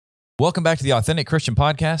Welcome back to the Authentic Christian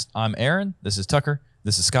Podcast. I'm Aaron. This is Tucker.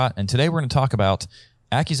 This is Scott. And today we're going to talk about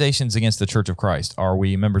accusations against the Church of Christ. Are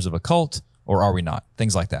we members of a cult or are we not?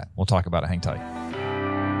 Things like that. We'll talk about it. Hang tight.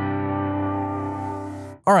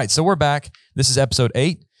 All right, so we're back. This is episode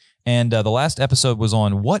 8. And the last episode was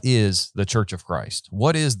on what is the Church of Christ?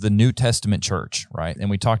 What is the New Testament church, right? And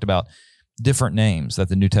we talked about different names that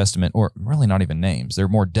the New Testament, or really not even names, they're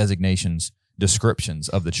more designations, descriptions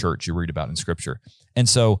of the church you read about in Scripture. And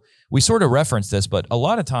so we sort of reference this, but a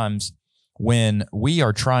lot of times when we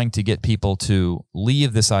are trying to get people to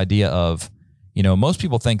leave this idea of, you know, most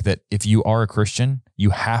people think that if you are a Christian,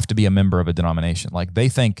 you have to be a member of a denomination. Like they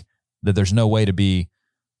think that there's no way to be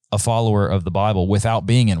a follower of the Bible without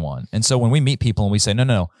being in one. And so when we meet people and we say,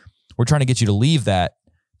 no, we're trying to get you to leave that,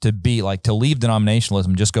 to be like, to leave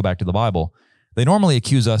denominationalism, just go back to the Bible, they normally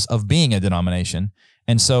accuse us of being a denomination.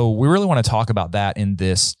 And so we really want to talk about that in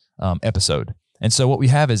this episode. And so what we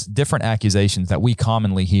have is different accusations that we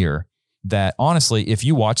commonly hear that honestly, if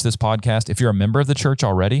you watch this podcast, if you're a member of the church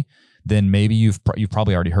already, then maybe you've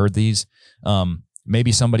probably already heard these.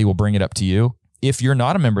 Maybe somebody will bring it up to you. If you're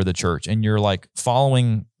not a member of the church and you're like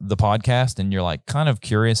following the podcast and you're like kind of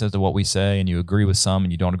curious as to what we say and you agree with some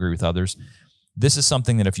and you don't agree with others, this is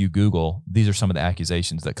something that if you Google, these are some of the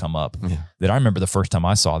accusations that come up that I remember the first time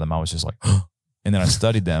I saw them, I was just like, and then I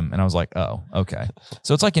studied them and I was like, oh, okay.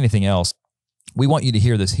 So it's like anything else. We want you to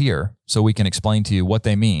hear this here so we can explain to you what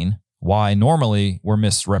they mean, why normally we're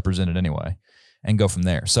misrepresented anyway, and go from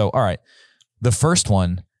there. So, all right, the first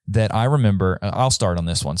one that I remember, I'll start on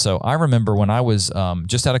this one. So I remember when I was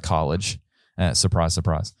just out of college, surprise,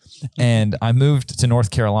 surprise, and I moved to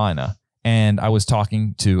North Carolina, and I was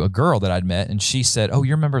talking to a girl that I'd met, and she said, oh,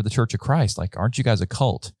 you're a member of the Church of Christ. Like, aren't you guys a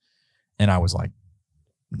cult? And I was like,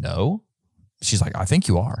 no. She's like, I think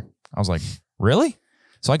you are. I was like, really?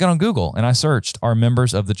 So I got on Google and I searched, are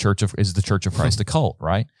members of the Church of, is the Church of Christ a cult,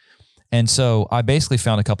 right? And so I basically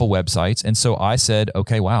found a couple websites. And so I said,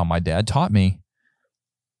 okay, wow, my dad taught me,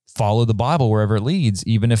 follow the Bible wherever it leads,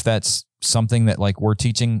 even if that's something that like we're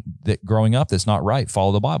teaching that growing up that's not right,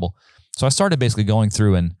 follow the Bible. So I started basically going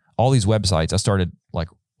through and all these websites, I started like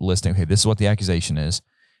listing, okay, this is what the accusation is.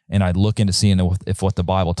 And I'd look into seeing if what the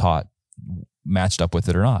Bible taught matched up with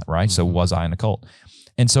it or not, right? Mm-hmm. So was I in a cult?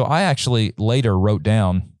 And so I actually later wrote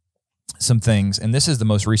down some things, and this is the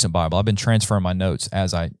most recent Bible. I've been transferring my notes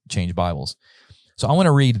as I change Bibles. So I want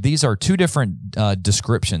to read, these are two different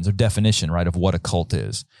descriptions or definition, right, of what a cult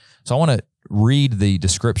is. So I want to read the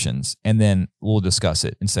descriptions, and then we'll discuss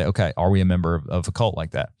it and say, okay, are we a member of a cult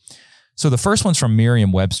like that? So the first one's from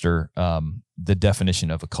Merriam-Webster, the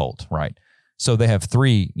definition of a cult, right? So they have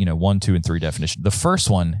 3, 1, 2, and 3 definitions. The first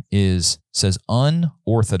one says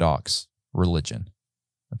unorthodox religion.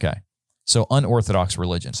 Okay. So unorthodox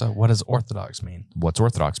religion. So what does orthodox mean? What's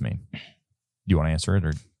orthodox mean? Do you want to answer it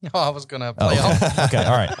or? No, I was going to play off. Okay.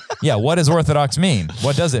 All right. Yeah. What does orthodox mean?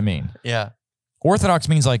 What does it mean? Yeah. Orthodox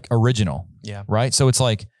means like original. Yeah. Right. So it's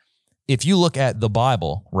like, if you look at the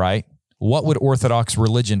Bible, right, what would orthodox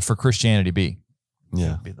religion for Christianity be?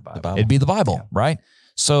 Yeah. It'd be the Bible. It'd be the Bible, yeah. Right?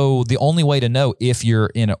 So the only way to know if you're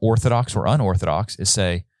in an orthodox or unorthodox is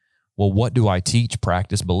say, well, what do I teach,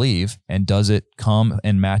 practice, believe? And does it come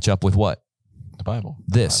and match up with what? The Bible.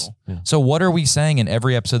 This. The Bible. Yeah. So what are we saying in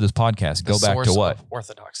every episode of this podcast? Go back to what?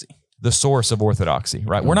 Orthodoxy. The source of orthodoxy,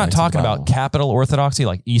 right? We're not talking about capital orthodoxy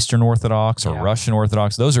like Eastern Orthodox or Russian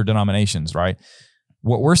Orthodox. Those are denominations, right?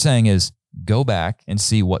 What we're saying is go back and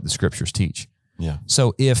see what the scriptures teach. Yeah.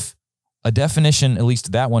 So if a definition, at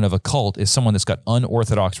least that one of a cult, is someone that's got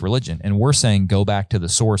unorthodox religion, and we're saying go back to the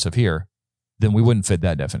source of here, then we wouldn't fit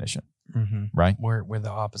that definition, right? We're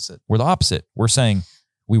the opposite. We're the opposite. We're saying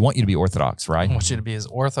we want you to be orthodox, right? I want you to be as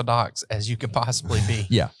orthodox as you could possibly be.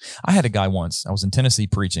 Yeah. I had a guy once, I was in Tennessee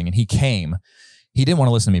preaching, and he didn't want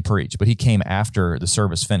to listen to me preach, but he came after the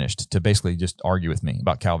service finished to basically just argue with me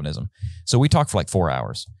about Calvinism. So we talked for like 4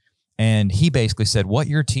 hours, and he basically said, what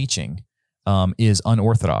you're teaching is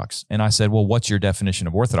unorthodox. And I said, well, what's your definition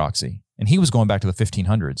of orthodoxy? And he was going back to the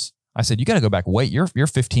 1500s. I said, you got to go back. Wait, you're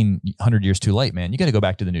 1,500 years too late, man. You got to go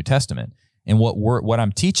back to the New Testament. And what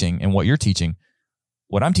I'm teaching and what you're teaching,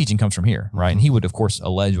 what I'm teaching comes from here, right? Mm-hmm. And he would, of course,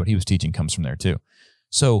 allege what he was teaching comes from there too.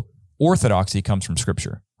 So orthodoxy comes from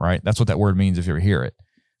Scripture, right? That's what that word means if you ever hear it.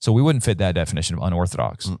 So we wouldn't fit that definition of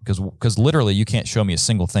unorthodox because literally you can't show me a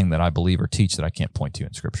single thing that I believe or teach that I can't point to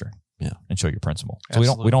in Scripture and show your principle. So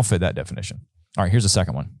we don't fit that definition. All right, here's the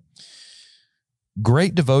second one.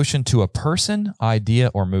 Great devotion to a person,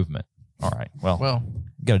 idea, or movement. All right, well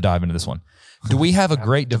got to dive into this one. Do we have a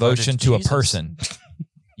great devotion to a person?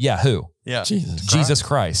 Yeah, who? Yeah. Jesus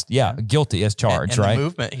Christ. Yeah, guilty as charged, and right? the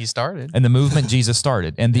movement he started. And the movement Jesus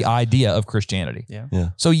started, and the idea of Christianity. Yeah.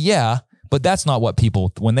 So but that's not what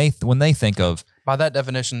people, when they think of. By that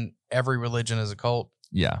definition, every religion is a cult.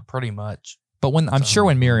 Yeah. Pretty much. But I'm sure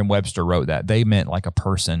when Merriam-Webster wrote that, they meant like a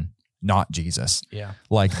person, not Jesus. Yeah.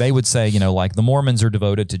 Like they would say, like the Mormons are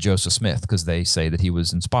devoted to Joseph Smith because they say that he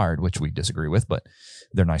was inspired, which we disagree with, but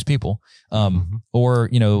they're nice people. Or,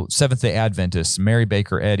 Seventh-day Adventists, Mary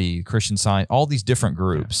Baker Eddy, Christian Science, all these different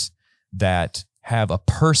groups that have a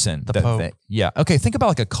person. The Pope. Okay, think about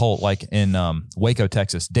like a cult like in Waco,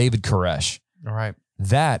 Texas, David Koresh. All right.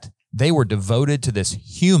 That they were devoted to this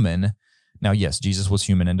human. Now, yes, Jesus was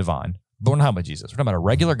human and divine, but we're not talking about Jesus. We're talking about a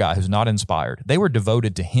regular guy who's not inspired. They were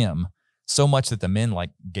devoted to him so much that the men like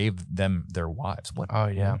gave them their wives. What? Oh,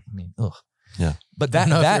 yeah. I mean, ugh. Yeah. But if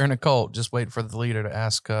you're in a cult, just wait for the leader to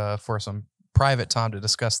ask for some private time to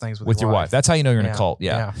discuss things with your wife. That's how you know you're in a cult.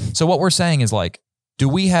 Yeah. So what we're saying is like, do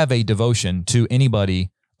we have a devotion to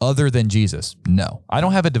anybody other than Jesus? No. I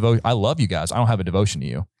don't have a devotion. I love you guys. I don't have a devotion to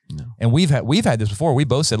you. No. And we've had this before. We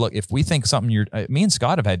both said, look, if we think something me and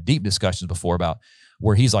Scott have had deep discussions before about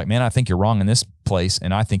where he's like, man, I think you're wrong in this place,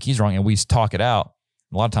 and I think he's wrong, and we talk it out.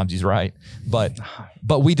 A lot of times he's right, but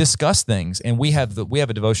we discuss things, and we have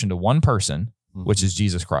a devotion to one person, which is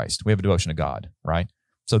Jesus Christ. We have a devotion to God, right?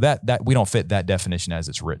 So that we don't fit that definition as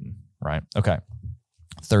it's written, right? Okay.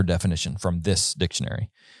 Third definition from this dictionary: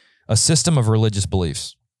 a system of religious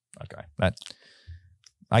beliefs. Okay,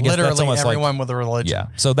 I guess literally that's almost everyone like, with a religion. Yeah.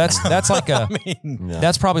 So that's like a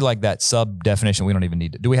that's probably like that sub definition. We don't even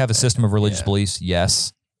need to. Do we have a system of religious beliefs?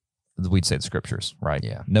 Yes. We'd say the scriptures, right?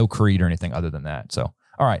 Yeah. No creed or anything other than that. So,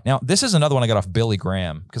 all right. Now, this is another one I got off Billy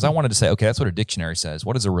Graham because I wanted to say, okay, that's what a dictionary says.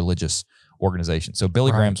 What is a religious organization? So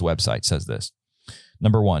Billy Graham's website says this.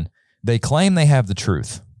 Number one, they claim they have the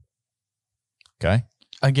truth. Okay.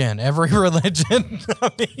 Again, every religion.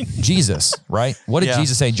 I mean, Jesus, right? What did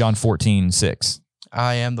Jesus say in John 14:6?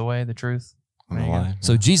 I am the way, the truth.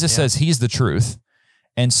 So Jesus says he's the truth.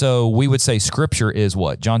 And so we would say scripture is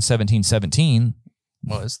what? John 17:17.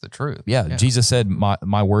 Well, it's the truth. Yeah. Jesus said,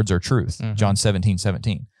 my words are truth. John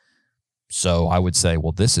 17:17. So I would say,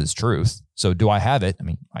 well, this is truth. So do I have it? I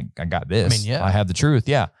mean, I got this. I have the truth.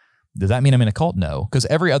 Yeah. Does that mean I'm in a cult? No. Because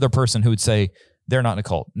every other person who would say they're not in a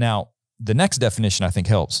cult. Now, the next definition I think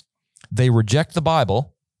helps. They reject the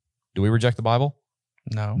Bible. Do we reject the Bible?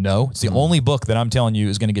 No. No. It's the only book that I'm telling you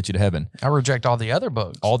is going to get you to heaven. I reject all the other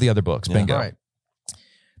books. All the other books. Yeah. Bingo. Right.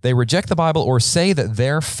 They reject the Bible or say that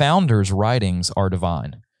their founders' writings are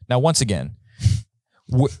divine. Now, once again,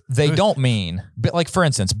 they don't mean, like for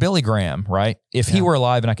instance, Billy Graham, right? If he were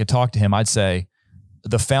alive and I could talk to him, I'd say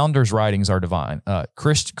the founders' writings are divine.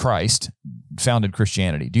 Christ founded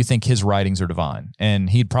Christianity. Do you think his writings are divine? And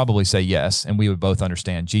he'd probably say yes, and we would both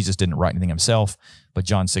understand Jesus didn't write anything himself, but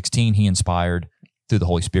John 16, he inspired through the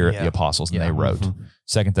Holy Spirit the apostles, and they wrote.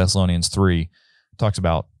 2 Thessalonians 3 talks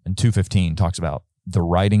about, and 2:15 talks about the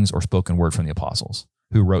writings or spoken word from the apostles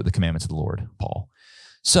who wrote the commandments of the Lord, Paul.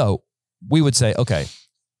 So we would say, okay,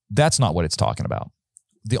 that's not what it's talking about.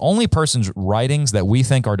 The only person's writings that we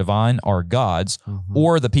think are divine are God's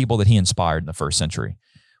or the people that he inspired in the first century.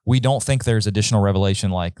 We don't think there's additional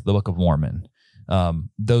revelation like the Book of Mormon,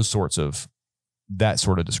 those sorts of, that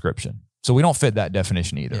sort of description. So we don't fit that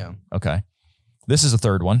definition either. Yeah. Okay. This is a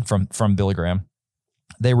third one from Billy Graham.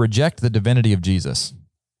 They reject the divinity of Jesus.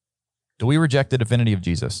 Do we reject the divinity of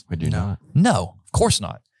Jesus? We do not. No, of course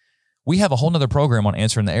not. We have a whole nother program on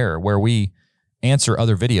Answering the Error where we answer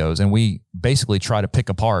other videos and we basically try to pick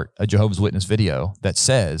apart a Jehovah's Witness video that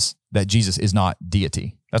says that Jesus is not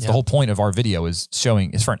deity. That's the whole point of our video, is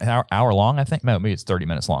showing, it's for an hour long, I think. Maybe it's 30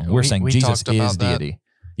 minutes long. We're saying Jesus is deity.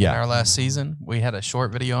 Yeah. In our last season, we had a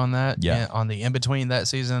short video on that. Yeah. On the in-between that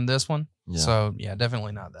season and this one. Yeah. So, yeah,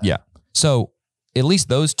 definitely not that. Yeah. So at least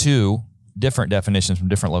those two different definitions from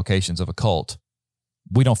different locations of a cult,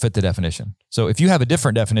 we don't fit the definition. So if you have a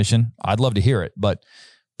different definition, I'd love to hear it. But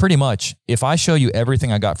pretty much, if I show you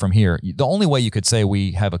everything I got from here, the only way you could say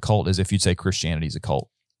we have a cult is if you'd say Christianity is a cult.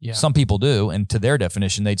 Yeah. Some people do, and to their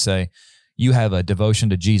definition, they'd say, you have a devotion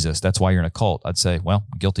to Jesus, that's why you're in a cult. I'd say, well,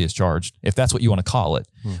 guilty as charged, if that's what you want to call it.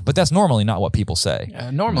 But that's normally not what people say.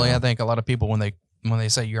 Normally, I think a lot of people, when they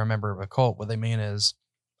say you're a member of a cult, what they mean is,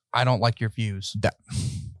 I don't like your views.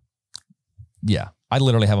 Yeah, I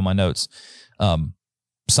literally have on my notes.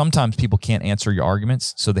 Sometimes people can't answer your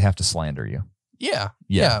arguments, so they have to slander you.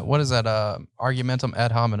 Yeah. What is that? Argumentum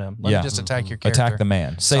ad hominem. Let me just attack your character. Attack the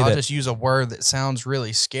man. I'll just use a word that sounds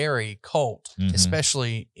really scary, cult,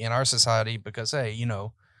 especially in our society, because, hey,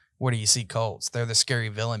 Where do you see cults? They're the scary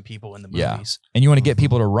villain people in the Yeah. movies. And you want to get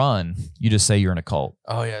people to run, you just say you're in a cult.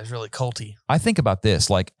 Oh, yeah, it's really culty. I think about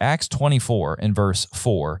this, like Acts 24 in verse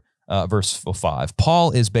 4, verse 5.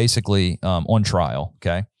 Paul is basically on trial,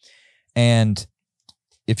 okay? And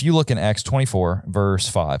if you look in Acts 24, verse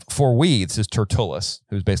 5, for we, this is Tertullus,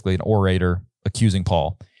 who's basically an orator accusing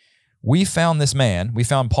Paul, we found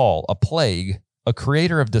Paul, a plague, a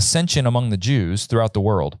creator of dissension among the Jews throughout the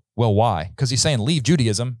world. Well, why? Because he's saying, leave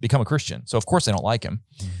Judaism, become a Christian. So, of course, they don't like him.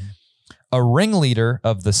 Mm-hmm. A ringleader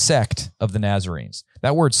of the sect of the Nazarenes.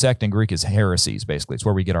 That word sect in Greek is heresies, basically. It's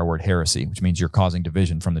where we get our word heresy, which means you're causing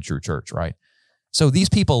division from the true church, right? So these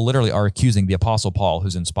people literally are accusing the Apostle Paul,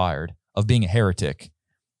 who's inspired, of being a heretic,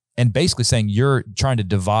 and basically saying you're trying to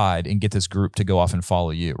divide and get this group to go off and follow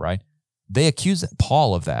you, right? They accuse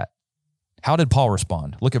Paul of that. How did Paul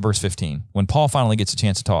respond? Look at verse 15. When Paul finally gets a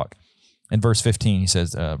chance to talk, in verse 15, he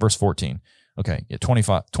says, verse 14, okay,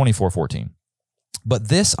 24:14. But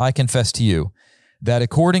this I confess to you, that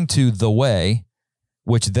according to the way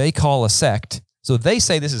which they call a sect, so they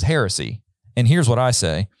say this is heresy, and here's what I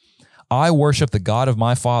say, I worship the God of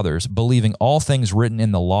my fathers, believing all things written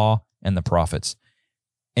in the law and the prophets.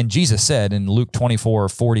 And Jesus said in Luke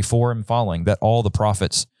 24:44 and following that all the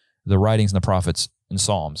prophets, the writings and the prophets and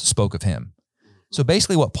Psalms spoke of him. So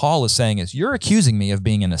basically what Paul is saying is, you're accusing me of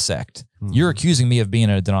being in a sect. Mm-hmm. You're accusing me of being in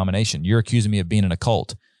a denomination. You're accusing me of being in a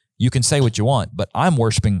cult. You can say what you want, but I'm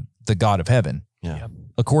worshiping the God of heaven,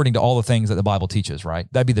 according to all the things that the Bible teaches, right?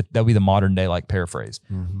 That'd be the modern day like paraphrase.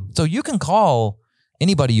 Mm-hmm. So you can call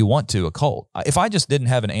anybody you want to a cult. If I just didn't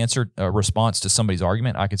have an answer, a response to somebody's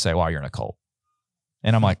argument, I could say, well, you're in a cult.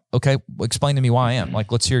 And I'm like, okay, well, explain to me why I am.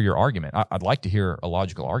 Like, let's hear your argument. I'd like to hear a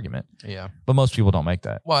logical argument. Yeah. But most people don't make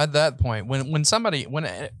that. Well, at that point,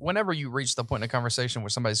 whenever you reach the point in a conversation where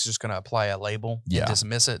somebody's just going to apply a label and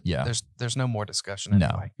dismiss it, there's no more discussion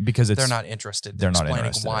anyway. No, because they're not interested in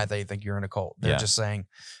explaining why they think you're in a cult. They're just saying,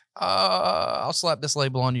 I'll slap this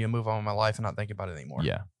label on you and move on with my life and not think about it anymore.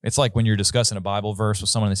 Yeah. It's like when you're discussing a Bible verse with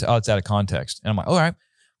someone and they say, oh, it's out of context. And I'm like, all right.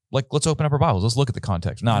 Like, let's open up our Bibles. Let's look at the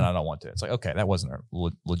context. No, I don't want to. It's like, okay, that wasn't a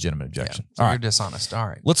legitimate objection. So you're dishonest. All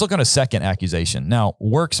right. Let's look at a second accusation. Now,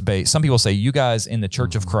 works-based. Some people say, you guys in the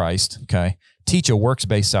Church of Christ, okay, teach a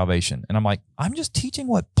works-based salvation. And I'm like, I'm just teaching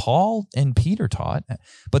what Paul and Peter taught.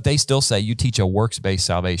 But they still say you teach a works-based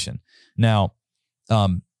salvation. Now,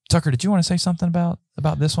 Tucker, did you want to say something about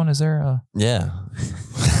this one? Is there a... Yeah.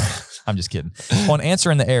 I'm just kidding. On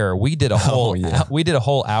Answering the Error, we did a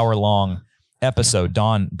whole hour-long episode.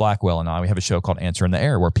 Don Blackwell and I, we have a show called Answering the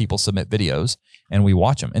Error where people submit videos and we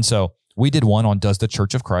watch them. And so we did one on, does the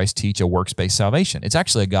Church of Christ teach a works-based salvation? It's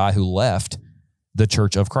actually a guy who left the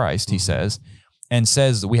Church of Christ, he says, and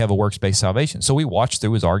says that we have a works-based salvation. So we watched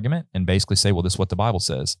through his argument and basically say, well, this is what the Bible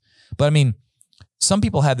says. But I mean, some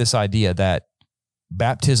people have this idea that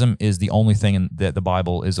baptism is the only thing that the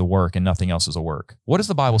Bible is a work and nothing else is a work. What does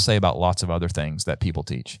the Bible say about lots of other things that people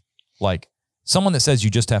teach? Like, someone that says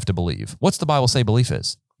you just have to believe. What's the Bible say belief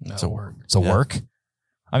is? No, it's a work. It's a work.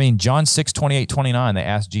 I mean, John 6:28-29, they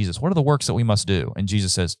asked Jesus, what are the works that we must do? And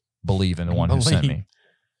Jesus says, believe in the one who sent me.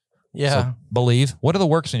 Yeah. So, believe. What are the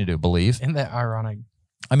works we need to do? Believe. Isn't that ironic?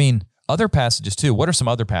 I mean, other passages too. What are some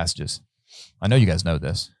other passages? I know you guys know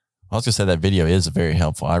this. I was going to say that video is very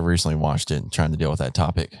helpful. I recently watched it trying to deal with that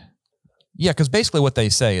topic. Yeah, because basically what they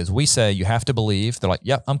say is we say you have to believe. They're like,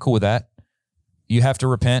 yep, I'm cool with that. You have to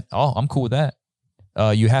repent. Oh, I'm cool with that.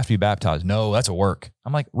 You have to be baptized. No, that's a work.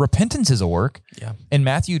 I'm like, repentance is a work. Yeah. In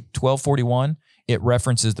Matthew 12:41, it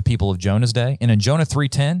references the people of Jonah's day. And in Jonah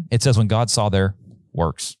 3:10, it says when God saw their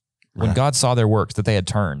works. When God saw their works, that they had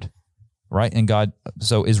turned. Right? And God,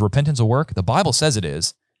 so is repentance a work? The Bible says it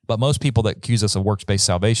is. But most people that accuse us of works-based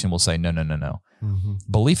salvation will say, no. Mm-hmm.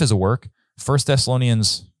 Belief is a work. 1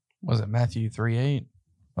 Thessalonians. Was it Matthew 3:8?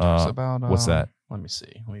 About, what's that? Let me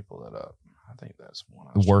see. Let me pull that up. I think that's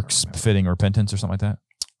one. Works fitting repentance or something like that.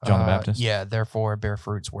 John the Baptist. Yeah. Therefore, bear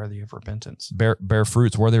fruits worthy of repentance. Bear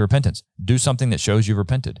fruits worthy of repentance. Do something that shows you've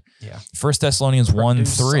repented. Yeah. 1 Thessalonians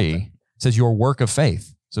 1:3 says your work of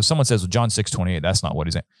faith. So if someone says, well, John 6:28, that's not what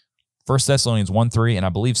he's saying. 1 Thessalonians 1:3 and I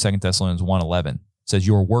believe 2 Thessalonians 1:11 says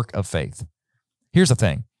your work of faith. Here's the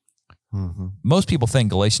thing. Mm-hmm. Most people think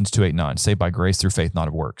Galatians 2:8-9, saved by grace through faith, not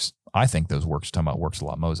of works. I think those works are talking about works of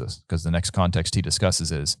law of Moses, because the next context he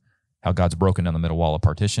discusses is how God's broken down the middle wall of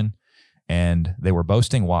partition, and they were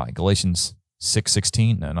boasting. Why? Galatians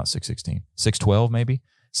 6:16, no, not 6:16, 6:12 maybe,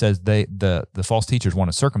 says the false teachers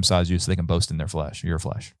want to circumcise you so they can boast in their flesh, your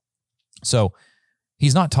flesh. So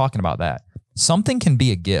he's not talking about that. Something can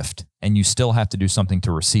be a gift, and you still have to do something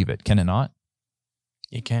to receive it. Can it not?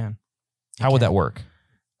 You can. How would that work?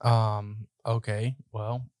 Okay.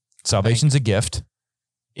 Well, Salvation's a gift.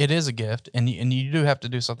 It is a gift, and you do have to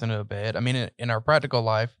do something to obey it. I mean, in our practical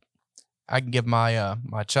life, I can give my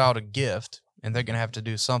my child a gift, and they're going to have to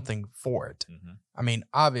do something for it. Mm-hmm. I mean,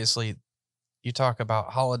 obviously, you talk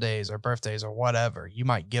about holidays or birthdays or whatever. You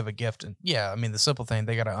might give a gift, and I mean, the simple thing,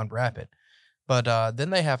 they got to unwrap it. But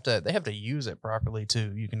then they have to use it properly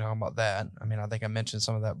too. You can talk about that. I mean, I think I mentioned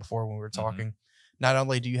some of that before when we were talking. Mm-hmm. Not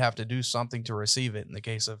only do you have to do something to receive it, in the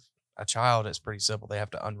case of a child, it's pretty simple. They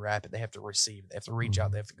have to unwrap it. They have to receive it. They have to reach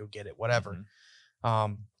out. They have to go get it, whatever.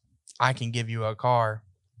 Mm-hmm. I can give you a car.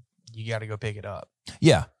 You got to go pick it up.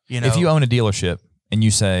 Yeah. You know, if you own a dealership and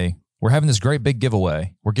you say, we're having this great big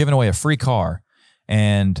giveaway, we're giving away a free car,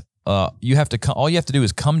 and you have to all you have to do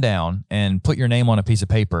is come down and put your name on a piece of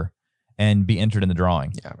paper and be entered in the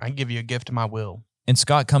drawing. Yeah, I can give you a gift of my will. And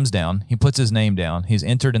Scott comes down. He puts his name down. He's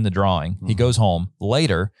entered in the drawing. Mm-hmm. He goes home.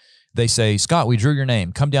 Later, they say, Scott, we drew your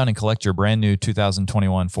name. Come down and collect your brand new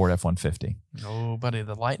 2021 Ford F-150. Oh, buddy,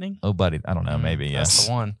 the Lightning? Oh, buddy, I don't know. Maybe, yes. That's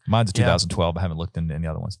the one. Mine's a 2012. I haven't looked into any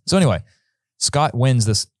other ones. So anyway, Scott wins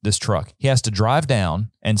this truck. He has to drive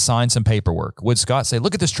down and sign some paperwork. Would Scott say,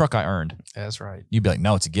 look at this truck I earned? That's right. You'd be like,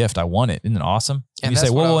 no, it's a gift. I won it. Isn't it awesome? And you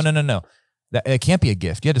say, whoa, no. It can't be a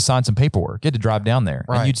gift. You had to sign some paperwork. You had to drive down there.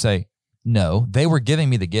 Right. And you'd say, no, they were giving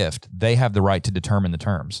me the gift. They have the right to determine the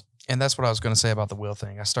terms. And that's what I was going to say about the will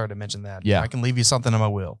thing. I started to mention that. Yeah. I can leave you something in my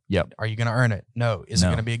will. Yep. Are you going to earn it? No. Is it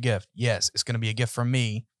going to be a gift? Yes. It's going to be a gift from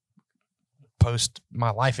me post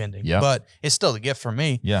my life ending. Yep. But it's still a gift from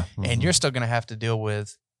me. Yeah. Mm-hmm. And you're still going to have to deal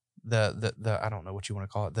with the I don't know what you want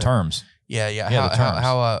to call it. The terms. Yeah.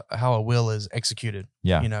 How a will is executed.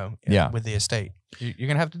 Yeah. You know, with the estate. You're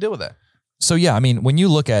going to have to deal with that. So, yeah, I mean, when you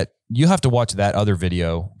look at, you have to watch that other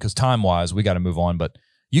video because time-wise, we got to move on, but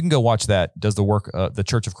you can go watch that. Does the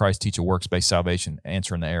Church of Christ teach a works-based salvation?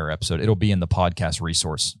 Answering the Error episode. It'll be in the podcast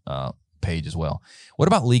resource page as well. What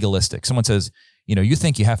about legalistic? Someone says, you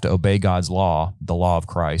think you have to obey God's law, the law of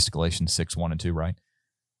Christ, Galatians 6:1-2, right?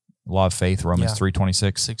 Law of faith, Romans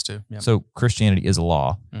 3:26. 6:2. Yeah. So Christianity is a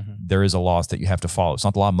law. Mm-hmm. There is a law that you have to follow. It's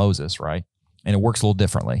not the law of Moses, right? And it works a little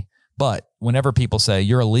differently. But whenever people say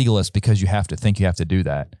you're a legalist because you have to do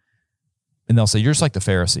that, and they'll say you're just like the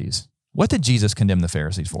Pharisees. What did Jesus condemn the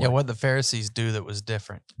Pharisees for? Yeah, what did the Pharisees do that was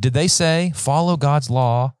different? Did they say follow God's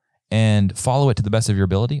law and follow it to the best of your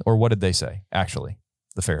ability? Or what did they say, actually,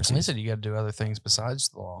 the Pharisees? They said you got to do other things besides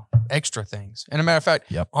the law, extra things. And a matter of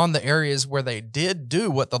fact, on the areas where they did do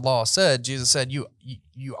what the law said, Jesus said you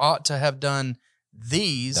ought to have done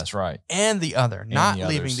these. That's right. And the other, not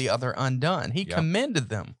leaving the other undone. He commended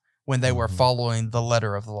them when they were following the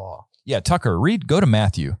letter of the law. Yeah, Tucker, go to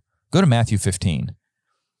Matthew. Go to Matthew 15.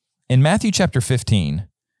 In Matthew chapter 15,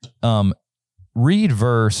 read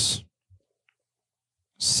verse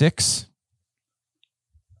 6.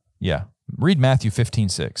 Yeah, read Matthew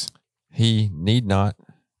 15:6. He need not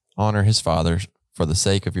honor his fathers for the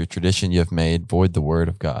sake of your tradition you have made void the word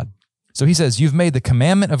of God. So he says, you've made the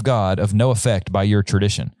commandment of God of no effect by your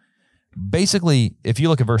tradition. Basically, if you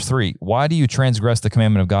look at verse 3, why do you transgress the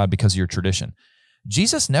commandment of God because of your tradition?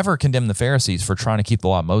 Jesus never condemned the Pharisees for trying to keep the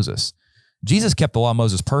law of Moses. Jesus kept the law of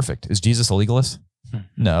Moses perfect. Is Jesus a legalist?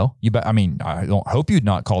 No. I don't hope you'd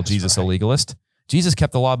not call Jesus a legalist. Jesus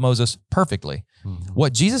kept the law of Moses perfectly. Mm-hmm.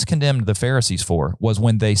 What Jesus condemned the Pharisees for was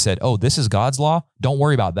when they said, oh, this is God's law? Don't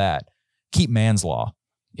worry about that. Keep man's law.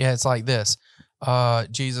 Yeah, it's like this.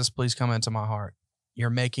 Jesus, please come into my heart. You're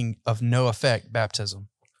making of no effect baptism.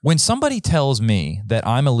 When somebody tells me that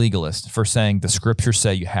I'm a legalist for saying the scriptures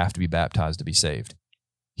say you have to be baptized to be saved,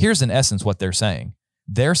 here's in essence what they're saying.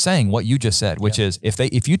 They're saying what you just said, which is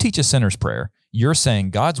if you teach a sinner's prayer, you're saying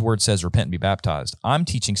God's word says repent and be baptized. I'm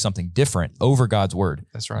teaching something different over God's word.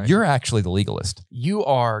 That's right. You're actually the legalist. You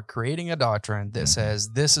are creating a doctrine that says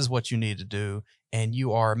this is what you need to do, and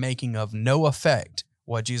you are making of no effect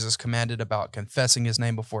what Jesus commanded about confessing his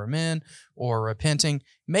name before men or repenting.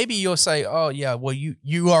 Maybe you'll say, oh, yeah, well,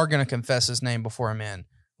 you are going to confess his name before men.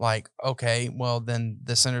 Like, okay, well, then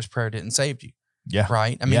the sinner's prayer didn't save you. Yeah.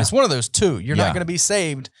 Right? I mean, it's one of those two. You're not going to be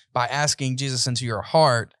saved by asking Jesus into your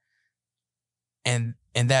heart and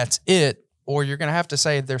that's it. Or you're going to have to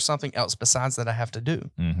say there's something else besides that I have to do.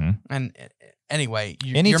 Mm-hmm. And anyway,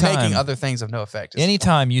 you're making other things of no effect.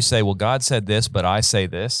 Anytime you say, well, God said this, but I say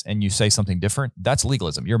this, and you say something different, that's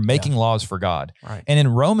legalism. You're making laws for God. Right. And in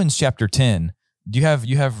Romans chapter 10, you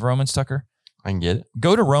have Romans, Tucker? I can get it.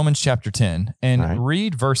 Go to Romans chapter 10 and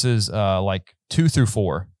read verses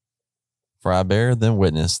 2-4. For I bear them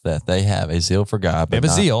witness that they have a zeal for God. They have a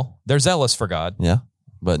zeal. They're zealous for God. Yeah.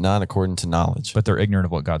 but not according to knowledge. But they're ignorant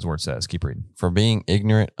of what God's word says. Keep reading. For being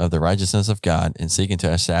ignorant of the righteousness of God and seeking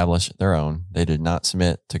to establish their own, they did not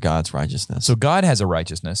submit to God's righteousness. So God has a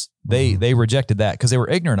righteousness. They rejected that because they were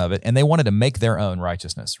ignorant of it, and they wanted to make their own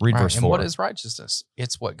righteousness. Read verse 4. And what is righteousness?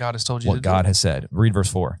 It's what God has told you to do. What God has said. Read verse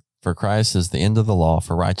 4. For Christ is the end of the law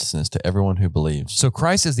for righteousness to everyone who believes. So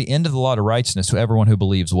Christ is the end of the law to righteousness to everyone who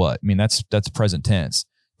believes what? I mean, that's present tense,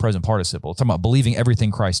 present participle. It's talking about believing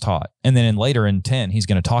everything Christ taught. And then later in 10, he's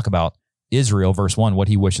going to talk about Israel, verse 1, what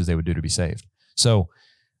he wishes they would do to be saved. So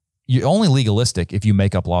you're only legalistic if you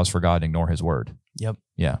make up laws for God and ignore his word. Yep.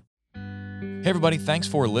 Yeah. Hey, everybody. Thanks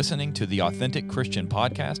for listening to the Authentic Christian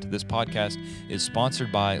Podcast. This podcast is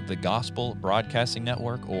sponsored by the Gospel Broadcasting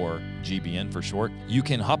Network, or GBN for short. You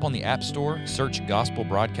can hop on the App Store, search Gospel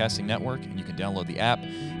Broadcasting Network, and you can download the app.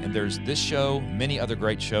 And there's this show, many other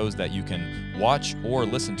great shows that you can watch or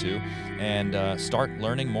listen to and start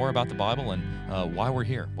learning more about the Bible and why we're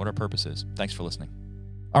here, what our purpose is. Thanks for listening.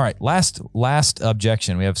 All right, last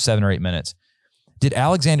objection. We have 7 or 8 minutes. Did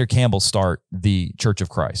Alexander Campbell start the Church of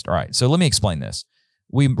Christ? All right, so let me explain this.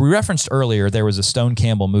 We referenced earlier there was a Stone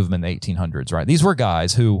Campbell movement in the 1800s, right? These were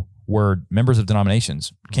guys who were members of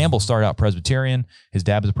denominations. Campbell started out Presbyterian. His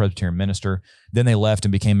dad was a Presbyterian minister. Then they left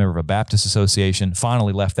and became a member of a Baptist association,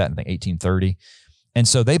 finally left that in 1830. And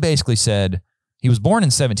so they basically said, he was born in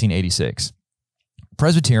 1786.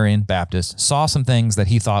 Presbyterian, Baptist, saw some things that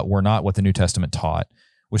he thought were not what the New Testament taught,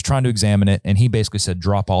 was trying to examine it, and he basically said,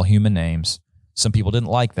 drop all human names. Some people didn't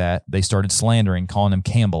like that. They started slandering, calling them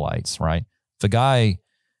Campbellites, right? If a guy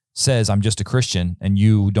says, I'm just a Christian, and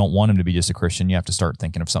you don't want him to be just a Christian, you have to start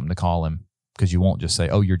thinking of something to call him, because you won't just say,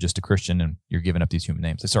 oh, you're just a Christian and you're giving up these human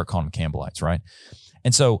names. They start calling them Campbellites, right?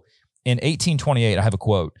 And so in 1828, I have a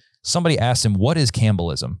quote. Somebody asked him, what is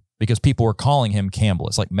Campbellism? Because people were calling him Campbell.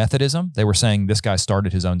 It's like Methodism. They were saying this guy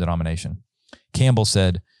started his own denomination. Campbell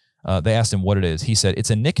said, they asked him what it is. He said, it's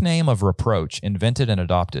a nickname of reproach invented and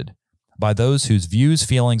adopted by those whose views,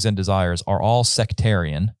 feelings, and desires are all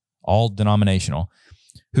sectarian, all denominational,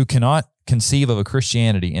 who cannot conceive of a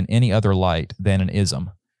Christianity in any other light than an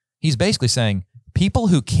ism. He's basically saying people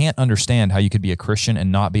who can't understand how you could be a Christian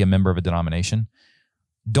and not be a member of a denomination,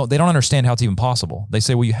 they don't understand how it's even possible. They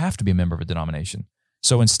say, well, you have to be a member of a denomination.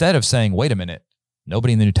 So instead of saying, wait a minute,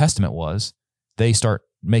 nobody in the New Testament was, they start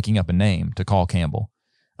making up a name to call Campbell.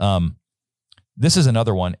 This is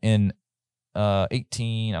another one in I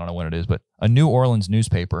don't know when it is, but a New Orleans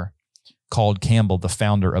newspaper called Campbell the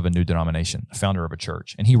founder of a new denomination, founder of a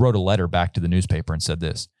church. And he wrote a letter back to the newspaper and said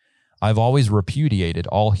this, I've always repudiated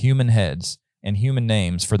all human heads and human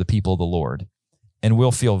names for the people of the Lord, and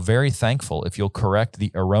will feel very thankful if you'll correct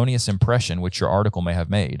the erroneous impression which your article may have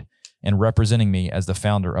made in representing me as the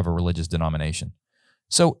founder of a religious denomination.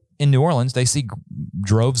 So in New Orleans, they see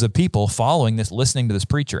droves of people following this, listening to this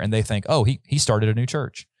preacher, and they think, oh, he started a new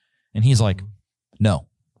church. And he's like, no,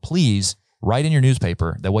 please write in your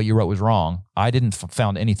newspaper that what you wrote was wrong. I didn't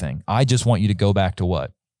found anything. I just want you to go back to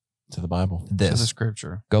what? To the Bible. To the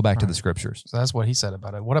scripture. Go back to the scriptures. So that's what he said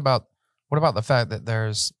about it. What about the fact that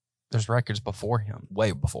there's records before him?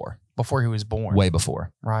 Way before. Before he was born. Way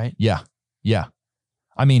before. Right? Yeah. Yeah.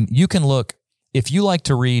 I mean, you can look, if you like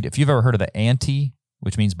to read, if you've ever heard of the ante,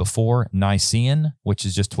 which means before Nicene, which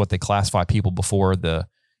is just what they classify people before the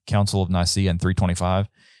Council of Nicaea in 325,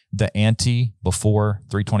 the ante before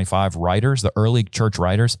 325 writers, the early church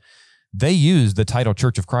writers, they used the title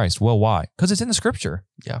Church of Christ. Well, why? Because it's in the scripture.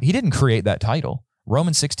 Yeah. He didn't create that title.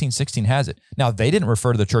 Romans 16:16 has it. Now, they didn't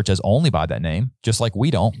refer to the church as only by that name, just like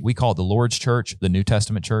we don't. We call it the Lord's Church, the New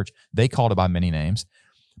Testament church. They called it by many names.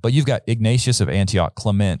 But you've got Ignatius of Antioch,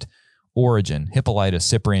 Clement, Origen, Hippolytus,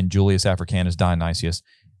 Cyprian, Julius Africanus, Dionysius,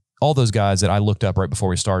 all those guys that I looked up right before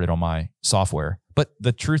we started on my software. But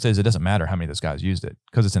the truth is, it doesn't matter how many of those guys used it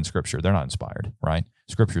because it's in Scripture. They're not inspired, right?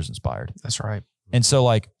 Scripture's inspired. That's right. And so,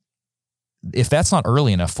 like, if that's not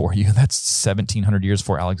early enough for you, that's 1,700 years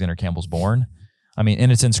before Alexander Campbell's born. I mean,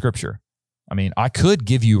 and it's in Scripture. I mean, I could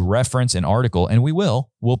give you reference and article, and we will.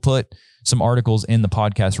 We'll put some articles in the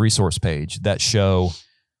podcast resource page that show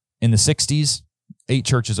in the 60s, 8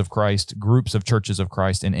 churches of Christ, groups of churches of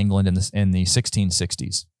Christ in England in the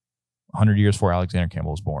 1660s, 100 years before Alexander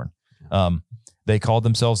Campbell was born. They called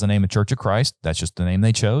themselves the name of Church of Christ. That's just the name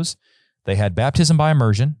they chose. They had baptism by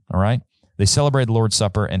immersion, all right? They celebrated the Lord's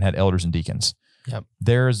Supper and had elders and deacons. Yep.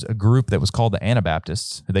 There's a group that was called the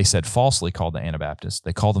Anabaptists. They said falsely called the Anabaptists.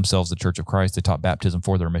 They called themselves the Church of Christ. They taught baptism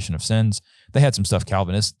for the remission of sins. They had some stuff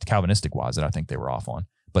Calvinistic-wise that I think they were off on.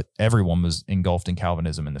 But everyone was engulfed in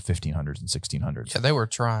Calvinism in the 1500s and 1600s. Yeah, they were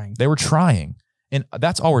trying. They were trying. And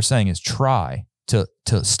that's all we're saying is try to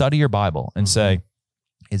study your Bible and say,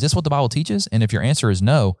 Is this what the Bible teaches? And if your answer is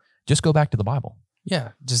no, just go back to the Bible.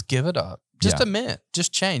 Yeah, just give it up. Just admit.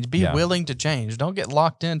 Just change. Be willing to change. Don't get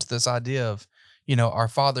locked into this idea of, our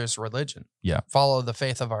father's religion. Yeah. Follow the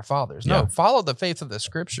faith of our fathers. No, follow the faith of the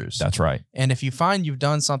scriptures. That's right. And if you find you've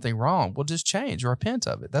done something wrong, well, just change, repent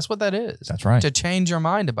of it. That's what that is. That's right. To change your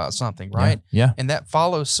mind about something, right? Yeah. And that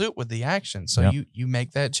follows suit with the action. So you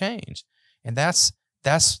make that change. And that's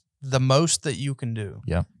the most that you can do.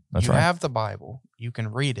 Yeah. That's you right. have the Bible. You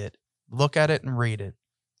can read it, look at it and read it,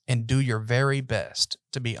 and do your very best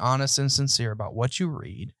to be honest and sincere about what you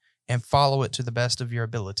read and follow it to the best of your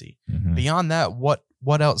ability. Mm-hmm. Beyond that, what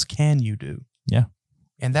else can you do? Yeah.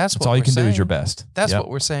 And that's what all you can saying. do is your best. That's what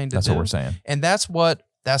we're saying to do. That's what we're saying. And that's what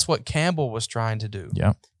Campbell was trying to do.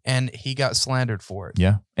 Yeah. And he got slandered for it.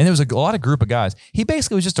 Yeah. And there was a lot of group of guys. He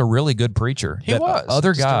basically was just a really good preacher. He was.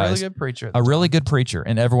 Other just guys. a really good preacher. Good preacher.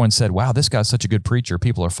 And everyone said, wow, this guy's such a good preacher.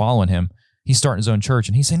 People are following him. He's starting his own church.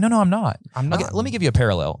 And he's saying, no, I'm not. I'm not. Okay, let me give you a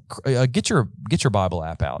parallel. Get your Bible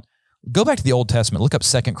app out. Go back to the Old Testament. Look up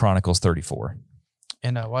 2 Chronicles 34.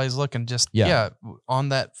 And while he's looking, on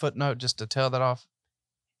that footnote, just to tell that off,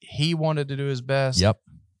 he wanted to do his best. Yep.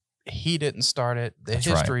 He didn't start it. The That's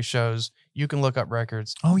history right. shows. You can look up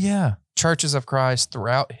records. Oh, yeah. Churches of Christ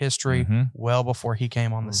throughout history, well before he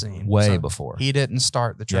came on the scene. Way before. He didn't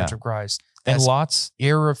start the Church of Christ. That's and lots.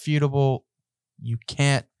 irrefutable. You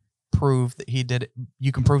can't prove that he did it.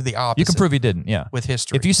 You can prove the opposite. You can prove he didn't, yeah. With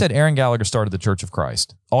history. If you said Aaron Gallagher started the Church of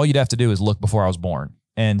Christ, all you'd have to do is look before I was born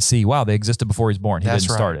and see, wow, they existed before he was born. He didn't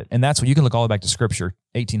start it. And that's what you can look all the way back to Scripture,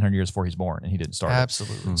 1,800 years before he's born, and he didn't start it.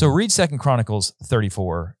 Absolutely. So read 2 Chronicles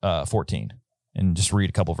 34, 14, and just read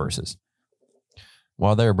a couple verses.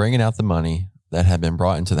 While they were bringing out the money that had been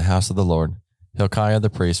brought into the house of the Lord, Hilkiah the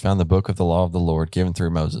priest found the book of the law of the Lord given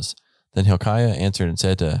through Moses. Then Hilkiah answered and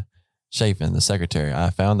said to Shaphan, the secretary, I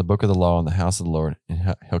found the book of the law in the house of the Lord.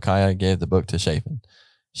 And Hilkiah gave the book to Shaphan.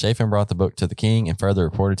 Shaphan brought the book to the king and further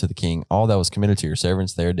reported to the king all that was committed to your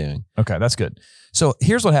servants they are doing. Okay, that's good. So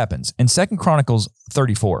here's what happens. In 2 Chronicles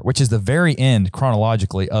 34, which is the very end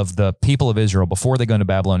chronologically of the people of Israel before they go into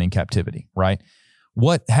Babylonian captivity, right?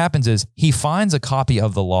 What happens is he finds a copy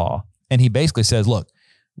of the law and he basically says, look,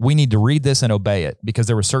 we need to read this and obey it because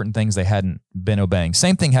there were certain things they hadn't been obeying.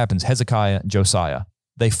 Same thing happens, Hezekiah, Josiah.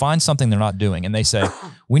 They find something they're not doing and they say,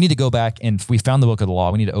 we need to go back and we found the book of the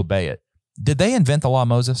law. We need to obey it. Did they invent the law of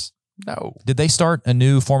Moses? No. Did they start a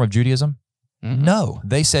new form of Judaism? Mm-hmm. No.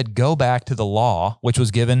 They said, go back to the law, which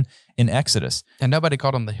was given in Exodus. And nobody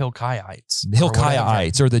called them the Hilkiahites. The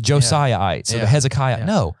Hilkiahites or the Josiahites or the Hezekiah. Yeah.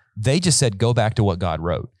 No, they just said, go back to what God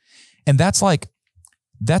wrote. And that's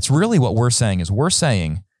really what we're saying is we're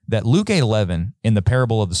saying that Luke 8:11 in the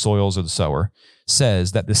parable of the soils or the sower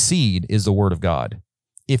says that the seed is the word of God.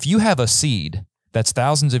 If you have a seed that's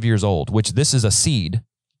thousands of years old, which this is a seed,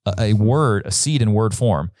 a seed in word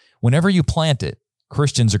form, whenever you plant it,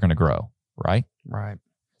 Christians are going to grow, right? Right.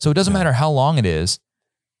 So it doesn't matter how long it is.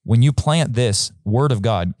 When you plant this word of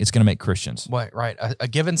God, it's going to make Christians. Right. A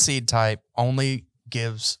given seed type only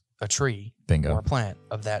gives a tree Bingo. or a plant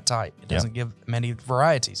of that type. It doesn't give many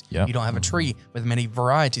varieties. Yep. You don't have a tree with many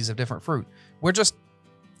varieties of different fruit.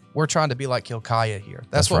 We're trying to be like Hilkiah here.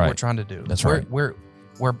 That's what right. we're trying to do. That's right.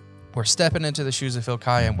 We're stepping into the shoes of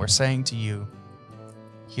Hilkiah and we're saying to you,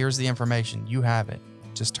 here's the information. You have it.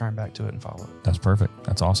 Just turn back to it and follow it. That's perfect.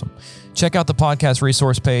 That's awesome. Check out the podcast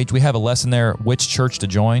resource page. We have a lesson there, which church to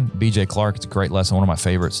join. BJ Clark, it's a great lesson, one of my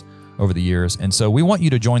favorites over the years. And so we want you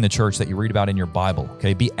to join the church that you read about in your Bible,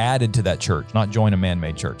 okay? Be added to that church, not join a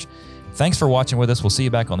man-made church. Thanks for watching with us. We'll see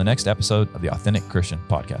you back on the next episode of the Authentic Christian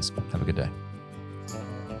Podcast. Have a good day.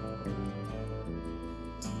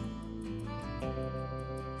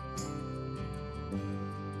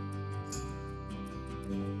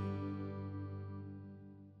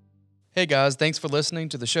 Hey guys, thanks for listening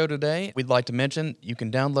to the show today. We'd like to mention you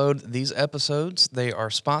can download these episodes. They are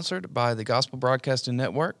sponsored by the Gospel Broadcasting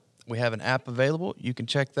Network. We have an app available. You can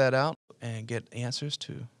check that out and get answers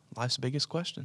to life's biggest questions.